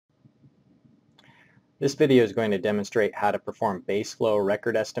This video is going to demonstrate how to perform Baseflow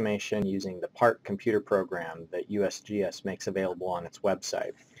record estimation using the PART computer program that USGS makes available on its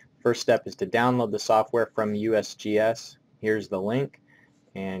website. First step is to download the software from USGS. Here's the link,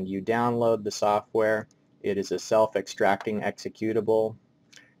 and you download the software. It is a self-extracting executable,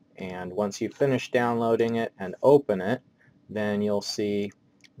 and once you finish downloading it and open it, then you'll see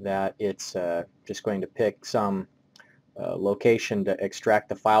that it's just going to pick some location to extract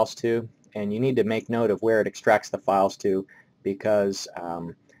the files to. And you need to make note of where it extracts the files to, because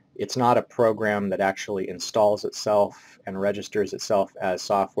it's not a program that actually installs itself and registers itself as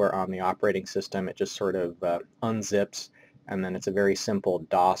software on the operating system. It just sort of unzips, and then it's a very simple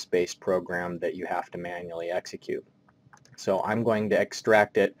DOS-based program that you have to manually execute. So I'm going to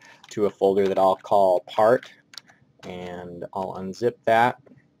extract it to a folder that I'll call PART, and I'll unzip that.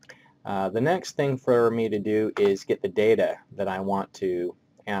 The next thing for me to do is get the data that I want to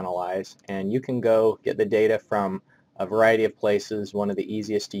analyze, and you can go get the data from a variety of places. One of the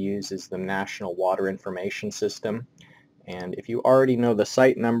easiest to use is the National Water Information System, and if you already know the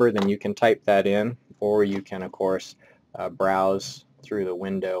site number, then you can type that in, or you can of course browse through the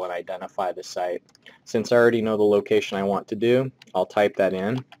window and identify the site. Since I already know the location I want to do, I'll type that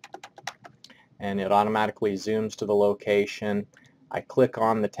in, and it automatically zooms to the location. I click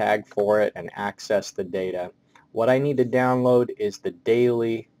on the tag for it and access the data. What I need to download is the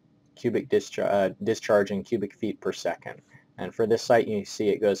daily cubic discharge in cubic feet per second. And for this site, you see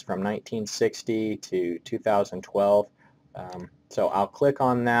it goes from 1960 to 2012. So I'll click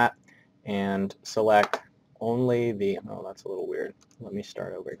on that and select only the, oh, that's a little weird. Let me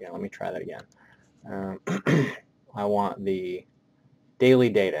start over again. Let me try that again. I want the daily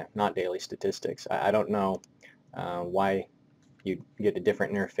data, not daily statistics. I don't know why you get a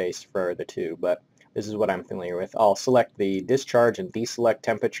different interface for the two, but this is what I'm familiar with. I'll select the discharge and deselect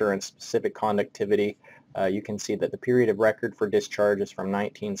temperature and specific conductivity. You can see that the period of record for discharge is from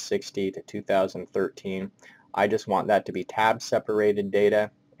 1960 to 2013. I just want that to be tab separated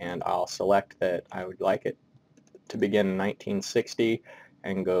data, and I'll select that I would like it to begin in 1960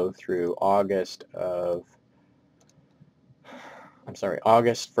 and go through August 1st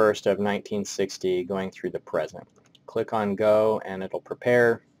of 1960 going through the present. Click on Go, and it'll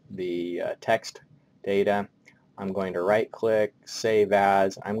prepare the text data. I'm going to right click, save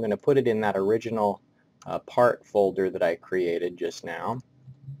as. I'm going to put it in that original PART folder that I created just now.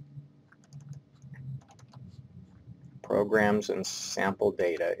 Programs and sample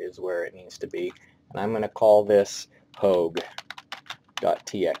data is where it needs to be, and I'm going to call this hogue.txt.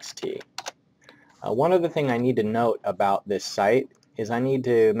 One other thing I need to note about this site is I need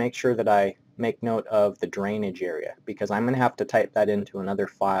to make sure that I make note of the drainage area, because I'm going to have to type that into another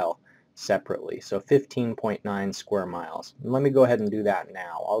file separately. So 15.9 square miles. And let me go ahead and do that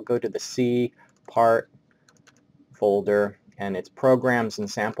now. I'll go to the C PART folder, and it's programs and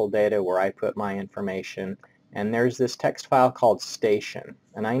sample data where I put my information, and there's this text file called station,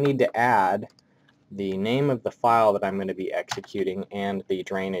 and I need to add the name of the file that I'm going to be executing and the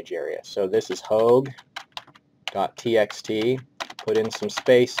drainage area. So this is hogue.txt. Put in some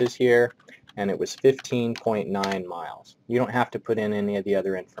spaces here, and it was 15.9 miles. You don't have to put in any of the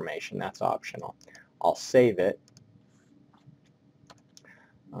other information. That's optional. I'll save it.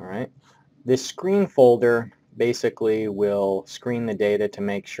 Alright. This screen folder basically will screen the data to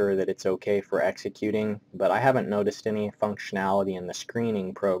make sure that it's okay for executing, but I haven't noticed any functionality in the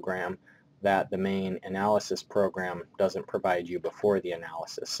screening program that the main analysis program doesn't provide you before the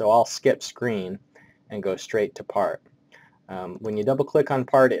analysis. So I'll skip screen and go straight to PART. When you double click on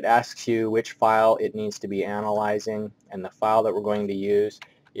PART, it asks you which file it needs to be analyzing, and the file that we're going to use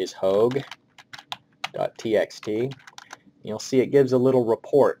is hogue.txt. You'll see it gives a little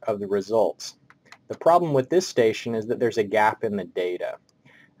report of the results. The problem with this station is that there's a gap in the data,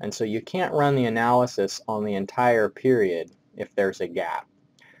 and so you can't run the analysis on the entire period if there's a gap.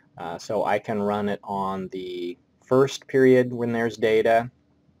 So I can run it on the first period when there's data,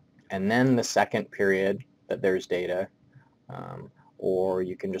 and then the second period that there's data, or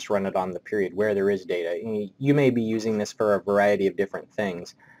you can just run it on the period where there is data. You may be using this for a variety of different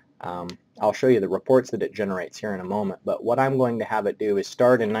things. I'll show you the reports that it generates here in a moment, but what I'm going to have it do is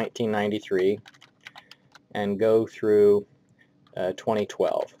start in 1993 and go through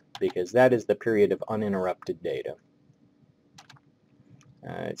 2012, because that is the period of uninterrupted data.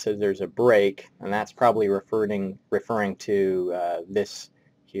 It says there's a break, and that's probably referring to this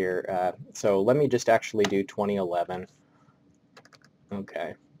here. So let me just actually do 2011.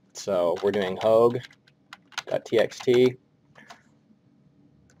 Okay, so we're doing hogue.txt,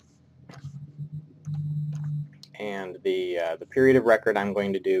 and the period of record I'm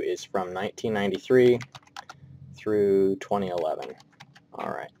going to do is from 1993 through 2011.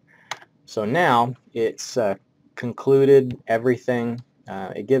 Alright, so now it's concluded everything.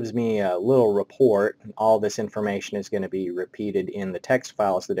 It gives me a little report. All this information is going to be repeated in the text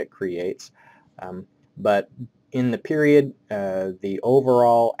files that it creates. But in the period, the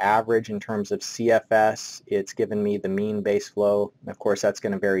overall average in terms of CFS, it's given me the mean base flow. Of course, that's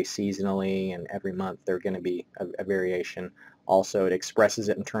going to vary seasonally, and every month there's going to be a variation. Also, it expresses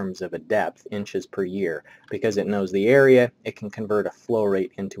it in terms of a depth, inches per year. Because it knows the area, it can convert a flow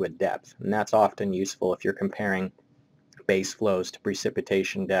rate into a depth. And that's often useful if you're comparing base flows to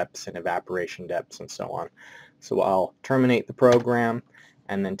precipitation depths and evaporation depths and so on. So I'll terminate the program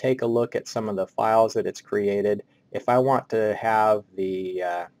and then take a look at some of the files that it's created. If I want to have the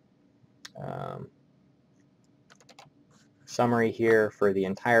summary here for the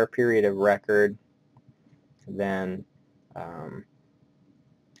entire period of record, then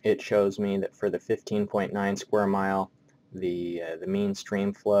it shows me that for the 15.9 square mile, the mean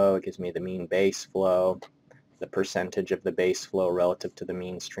stream flow, it gives me the mean base flow, the percentage of the base flow relative to the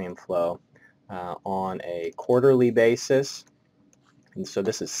mean stream flow on a quarterly basis. And so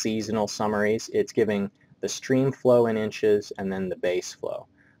this is seasonal summaries. It's giving the stream flow in inches and then the base flow.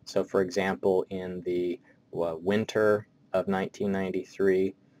 So for example, in the winter of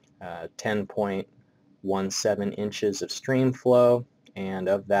 1993, 10.17 inches of stream flow, and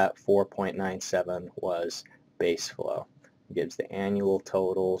of that 4.97 was base flow. It gives the annual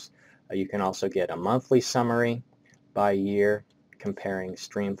totals. You can also get a monthly summary by year comparing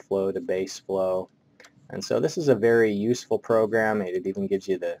stream flow to base flow. And so this is a very useful program. It even gives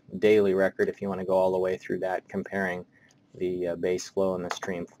you the daily record if you want to go all the way through that, comparing the base flow and the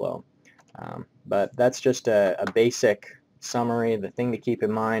stream flow. But that's just a basic summary. The thing to keep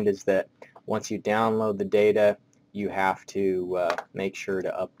in mind is that once you download the data, you have to make sure to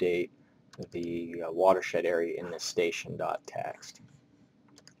update the watershed area in the station.txt.